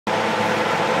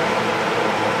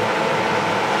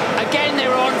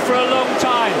are on for a long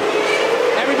time.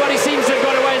 Everybody seems to have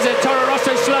got away as a Toro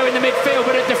Rosso slow in the midfield,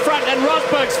 but at the front, and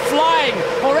Rosberg's flying,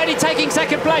 already taking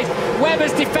second place.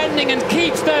 Webber's defending and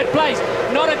keeps third place.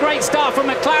 Not a great start from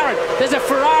McLaren. There's a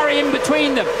Ferrari in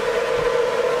between them.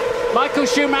 Michael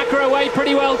Schumacher away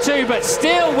pretty well too, but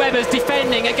still Webber's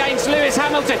defending against Lewis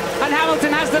Hamilton. And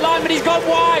Hamilton has the line, but he's gone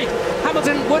wide.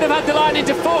 Hamilton would have had the line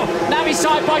into 4. Now he's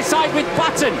side by side with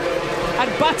Button. And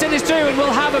Button is through and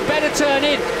will have a better turn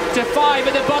in to 5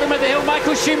 at the bottom of the hill.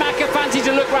 Michael Schumacher fancies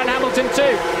a look round Hamilton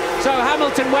too. So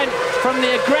Hamilton went from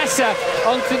the aggressor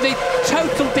onto the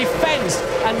total defence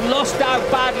and lost out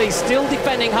badly, still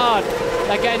defending hard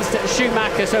against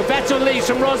Schumacher. So Vettel leaves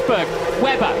from Rosberg.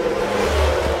 Webber.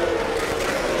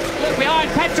 Look behind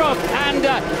Petrov and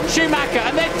Schumacher,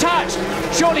 and they're touched.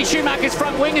 Surely Schumacher's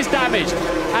front wing is damaged,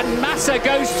 and Massa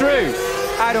goes through.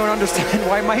 I don't understand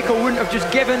why Michael wouldn't have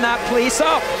just given that place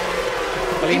up.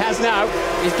 Well, he has now.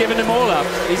 He's given them all up.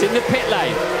 He's in the pit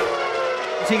lane.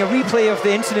 Seeing a replay of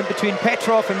the incident between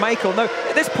Petrov and Michael. Now,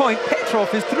 at this point,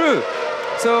 Petrov is through.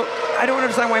 So I don't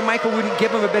understand why Michael wouldn't give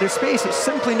him a bit of space. It's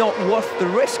simply not worth the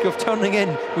risk of turning in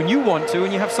when you want to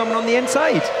and you have someone on the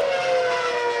inside.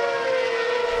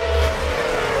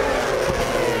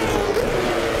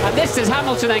 And this is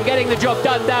Hamilton then getting the job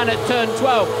done down at turn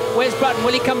 12. Where's Button?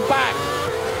 Will he come back?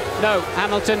 No,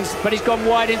 Hamilton's, but he's gone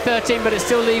wide in 13, but it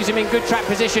still leaves him in good track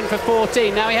position for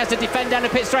 14. Now he has to defend down the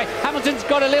pit straight. Hamilton's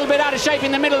got a little bit out of shape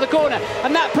in the middle of the corner,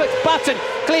 and that puts Button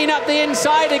clean up the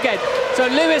inside again. So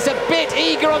Lewis a bit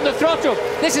eager on the throttle.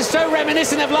 This is so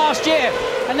reminiscent of last year.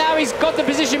 And now he's got the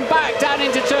position back down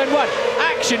into turn 1.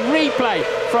 Action replay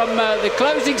from the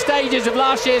closing stages of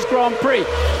last year's Grand Prix.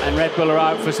 And Red Bull are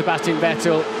out for Sebastian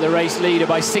Vettel, the race leader,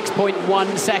 by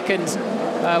 6.1 seconds.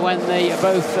 When they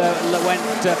both went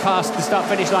past the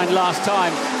start-finish line last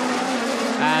time.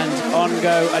 And on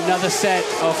go another set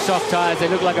of soft tyres. They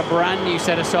look like a brand new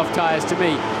set of soft tyres to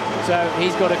me. So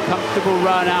he's got a comfortable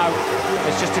run out.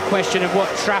 It's just a question of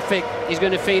what traffic he's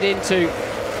going to feed into.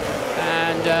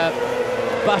 And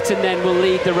Button then will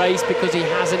lead the race because he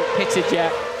hasn't pitted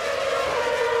yet.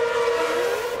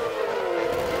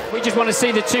 We just want to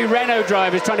see the two Renault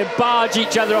drivers trying to barge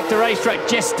each other off the racetrack,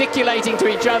 gesticulating to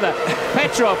each other.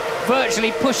 Petrov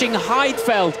virtually pushing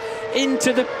Heidfeld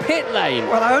into the pit lane.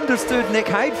 Well, I understood Nick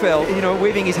Heidfeld, you know,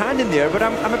 waving his hand in there, but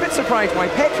I'm a bit surprised why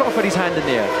Petrov had his hand in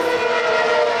there.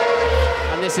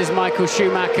 And this is Michael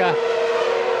Schumacher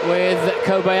with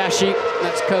Kobayashi.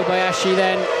 That's Kobayashi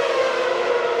then.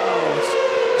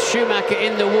 Oh, Schumacher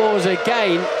in the wars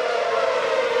again.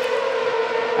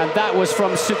 And that was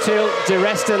from Sutil. De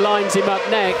Resta lines him up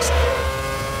next.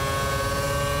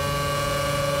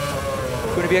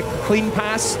 Going to be a clean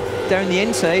pass down the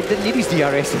inside. Didn't need his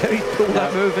DRS there. He pulled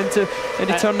that move into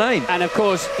turn 9. And of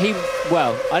course,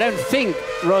 I don't think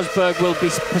Rosberg will be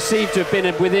perceived to have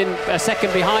been within a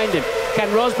second behind him. Can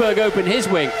Rosberg open his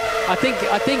wing? I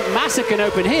think Massa can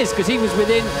open his because he was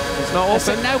within. It's not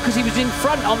open. No, because he was in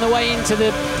front on the way into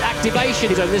the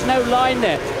activation zone. There's no line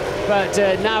there. But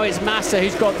now it's Massa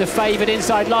who's got the favoured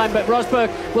inside line. But Rosberg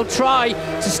will try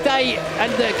to stay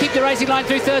and keep the racing line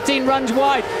through 13, runs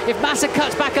wide. If Massa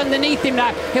cuts back underneath him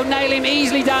now, he'll nail him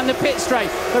easily down the pit straight.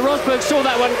 But Rosberg saw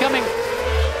that one coming.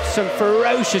 Some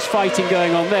ferocious fighting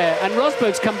going on there. And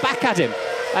Rosberg's come back at him.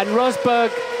 And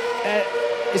Rosberg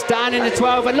is down in the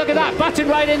 12. And look at that, Button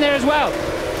right in there as well.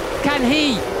 Can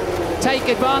he take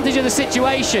advantage of the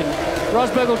situation?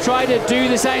 Rosberg will try to do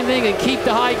the same thing and keep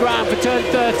the high ground for turn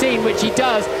 13, which he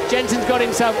does. Jensen's got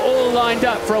himself all lined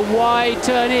up for a wide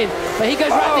turn in, but he goes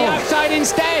round the outside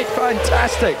instead.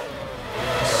 Fantastic.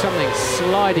 Something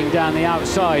sliding down the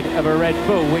outside of a Red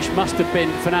Bull, which must have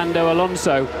been Fernando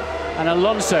Alonso. And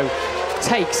Alonso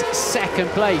takes second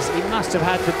place. He must have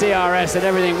had the DRS and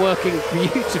everything working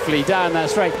beautifully down that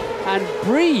straight and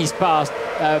breezed past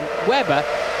Webber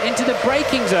into the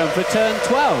braking zone for turn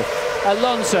 12.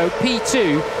 Alonso,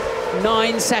 P2,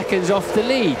 9 seconds off the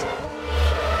lead.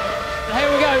 And here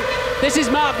we go. This is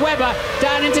Mark Webber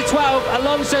down into 12.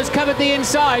 Alonso's covered the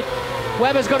inside.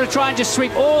 Webber's got to try and just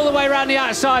sweep all the way around the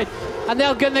outside. And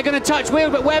they're going to touch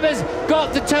wheel, but Webber's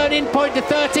got the turn-in point to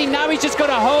 13. Now he's just got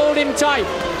to hold him tight.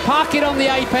 Park it on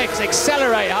the apex,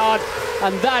 accelerate hard,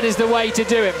 and that is the way to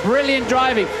do it. Brilliant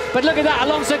driving. But look at that,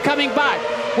 Alonso coming back.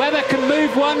 Webber can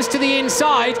move once to the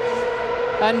inside.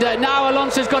 And now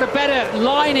Alonso's got a better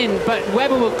line in, but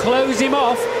Webber will close him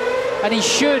off, and he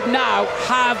should now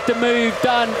have the move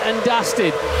done and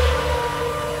dusted.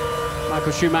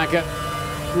 Michael Schumacher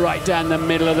right down the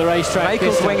middle of the racetrack.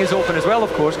 Michael's wing is open as well,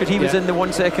 of course, because he was in the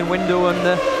 1 second window on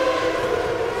the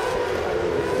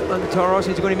Toro Rosso.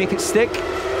 He's going to make it stick.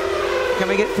 Can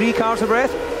we get 3 cars of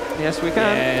breath? Yes, we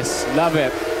can. Yes, love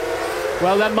it.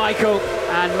 Well done, Michael.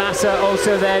 And Massa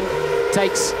also then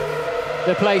takes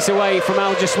the place away from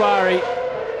Al Jaswari.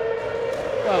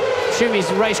 Well, Schumi's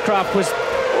racecraft was...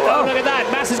 Oh, look at that.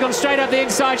 Massa's gone straight up the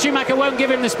inside. Schumacher won't give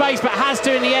him the space, but has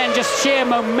to in the end, just sheer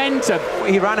momentum.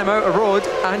 He ran him out of road,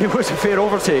 and it was a fair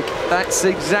overtake. That's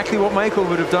exactly what Michael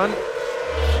would have done.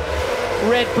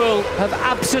 Red Bull have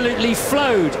absolutely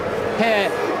flowed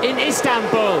here in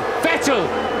Istanbul. Vettel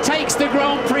takes the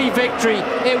Grand Prix victory.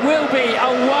 It will be a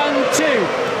 1-2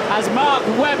 as Mark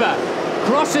Webber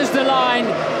crosses the line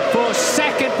for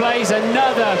second place.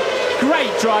 Another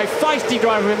great drive, feisty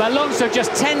drive from him. Alonso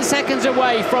just 10 seconds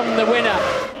away from the winner.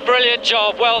 Brilliant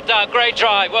job, well done, great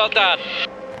drive, well done.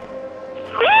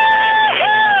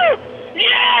 Woo-hoo!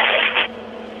 Yes!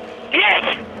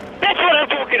 Yes! That's what I'm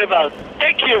talking about.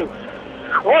 Thank you.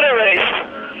 What a race.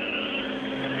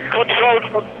 Controlled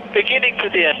from beginning to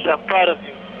the end. I'm proud of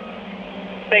you.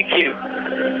 Thank you.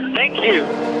 Thank you.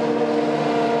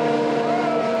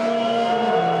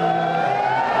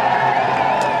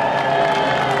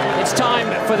 It's time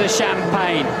for the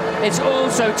champagne. It's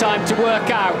also time to work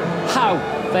out how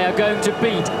they are going to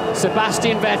beat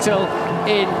Sebastian Vettel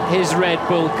in his Red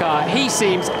Bull car. He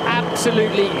seems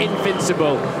absolutely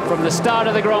invincible from the start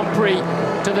of the Grand Prix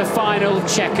to the final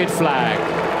checkered flag.